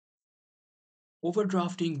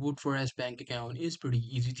Overdrafting Woodforest bank account is pretty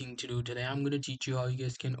easy thing to do. Today I'm going to teach you how you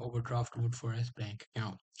guys can overdraft Woodforest bank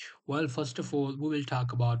account. Well, first of all, we will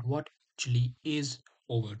talk about what actually is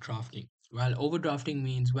overdrafting. Well, overdrafting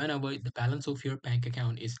means whenever the balance of your bank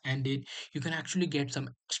account is ended, you can actually get some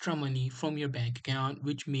extra money from your bank account,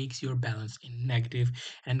 which makes your balance in negative.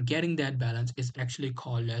 And getting that balance is actually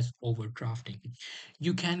called as overdrafting.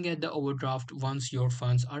 You can get the overdraft once your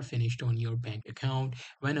funds are finished on your bank account.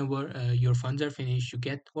 Whenever your funds are finished, you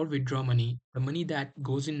get or withdraw money. The money that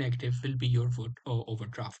goes in negative will be your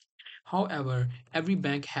overdraft. However, every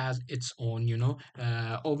bank has its own,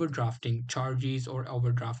 overdrafting charges or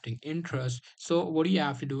overdrafting interest. So what you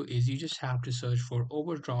have to do is you just have to search for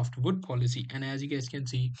overdraft wood policy, and as you guys can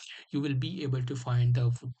see, you will be able to find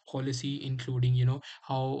the policy, including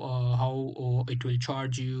how it will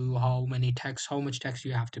charge you, how much tax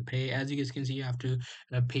you have to pay. As you guys can see, you have to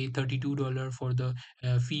pay $32 for the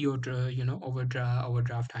fee or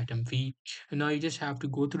overdraft item fee. And now you just have to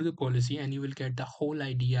go through the policy and you will get the whole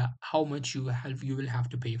idea how much you will have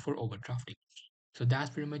to pay for overdrafting. So that's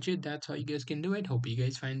pretty much it. That's how you guys can do it. Hope you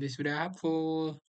guys find this video helpful.